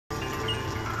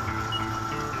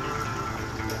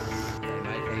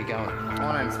you going?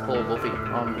 My name's Paul Buffy.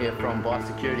 I'm here from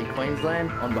Biosecurity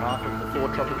Queensland on behalf of the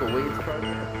 4 Tropical Weeds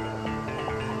Project.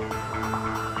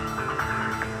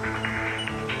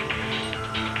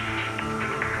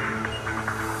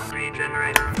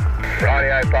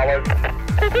 Radio, fellas.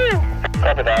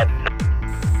 Copy that.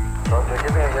 Roger,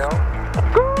 give me a yell.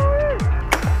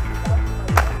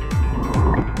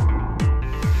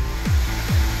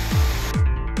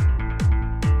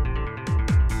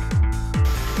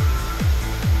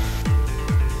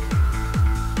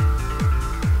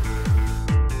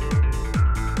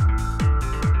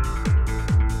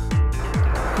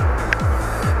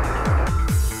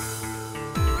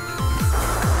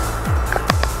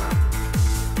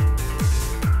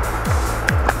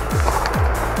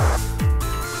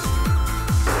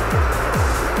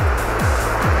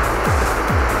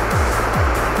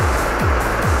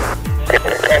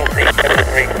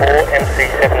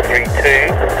 MC732,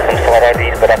 some slight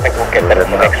IDs, but I think we'll get that in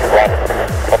the next run.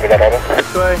 Copy that, over.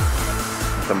 This way,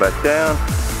 come back down.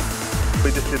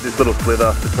 We just did this little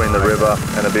slither between the river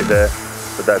and a bit there,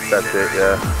 but that's it,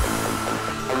 yeah.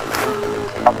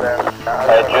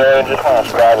 Hey Joe, just want to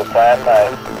spray the plant,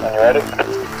 mate. Are you ready?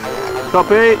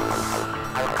 Copy.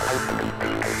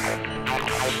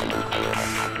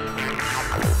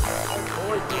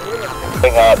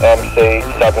 Bring out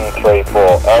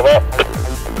MC734, over.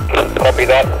 Copy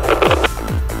that.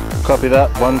 Copy that,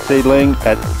 one seedling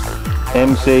at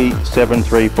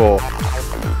MC734.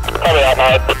 Copy that,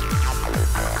 mate.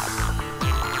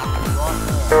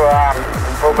 To a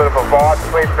little bit of a vibe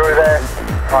sweep through there.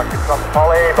 Like it's not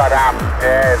poly, but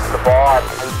yeah, it's the vibe.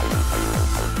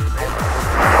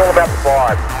 It's all about the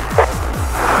vibe.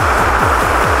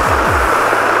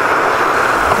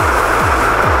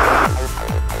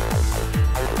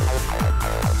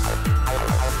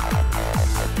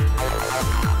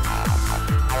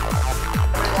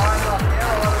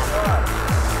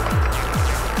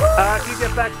 If you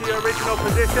get back to your original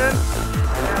position.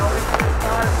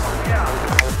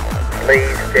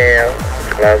 Please down,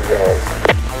 gloves on.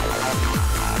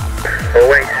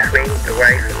 Always swing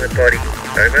away from the body,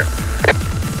 over.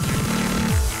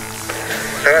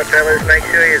 Alright fellas, make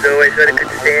sure you've always got a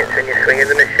good stance when you're swinging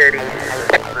the machetes.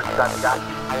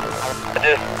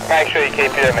 Just make sure you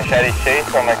keep your machete sheath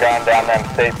when we're going down them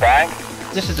steep banks.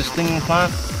 This is the stinging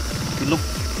plant. If you look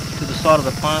to the side of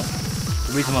the plant,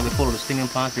 the reason why we call it a stinging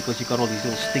plant is because you've got all these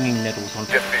little stinging nettles on.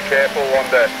 Just be careful on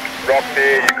the rock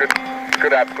here, you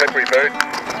could have slippery boots.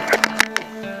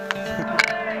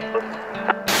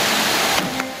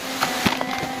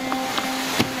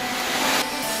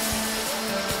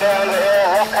 Down the hill,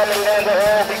 rock coming down the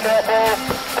hill, be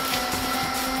careful.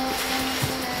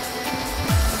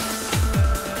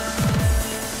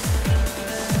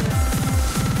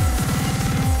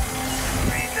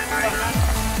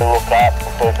 Look up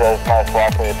because there's most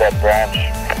likely a dead branch.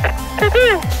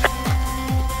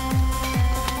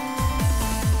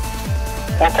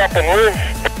 Look up and move.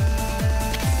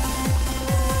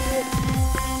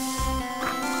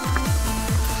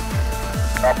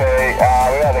 Copy. We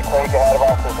have the creek ahead of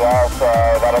us as well, so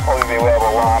that'll probably be where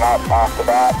we'll line up after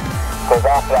that. Because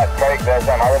after that creek there's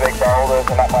some other big boulders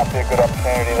and that might be a good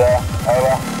opportunity there.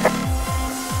 Over.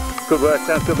 Good work,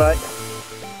 sounds good, mate.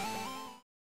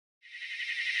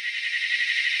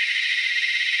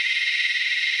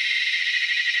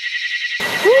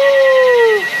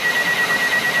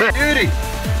 Beauty!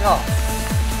 Yeah,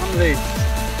 one of these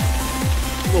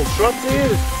little shrubs here,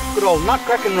 this good old nut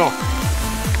cracking rock.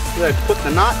 So they put the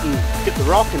nut and get the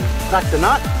rock and crack the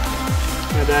nut.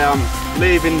 And they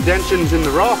leave indentions in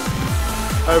the rock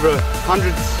over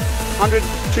 100,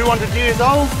 200 years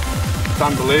old. It's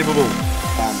unbelievable.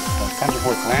 A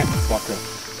fungivoid plant, it's like a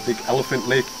big elephant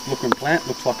leaf looking plant,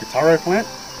 looks like a taro plant.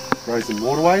 Grows in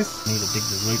waterways. You need to dig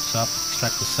the roots up,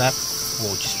 extract the sap,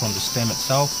 or just from the stem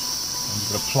itself. And you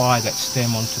can apply that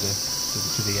stem onto the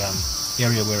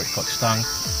area where it got stung.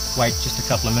 Wait just a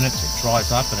couple of minutes, it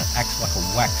dries up and it acts like a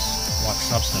wax-like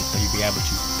substance, so you'll be able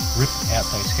to rip out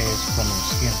those hairs from your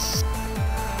skin.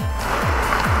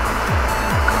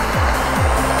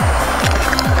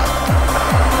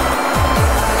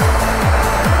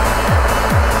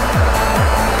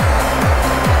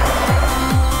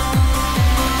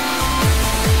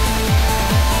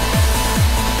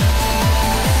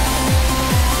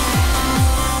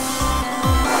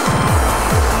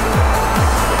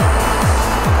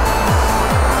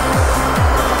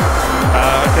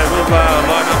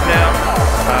 Line up now.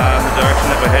 The direction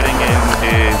that we're heading in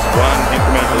is 1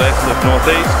 incremental left,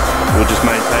 northeast. We'll just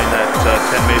maintain that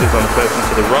 10 metres on the person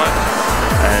to the right,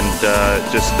 and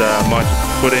just mind just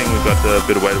footing. We've got a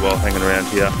bit of weight wall hanging around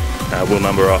here. We'll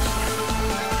number off.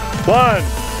 1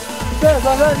 upstairs,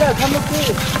 I don't know, come up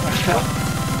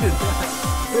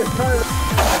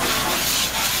here.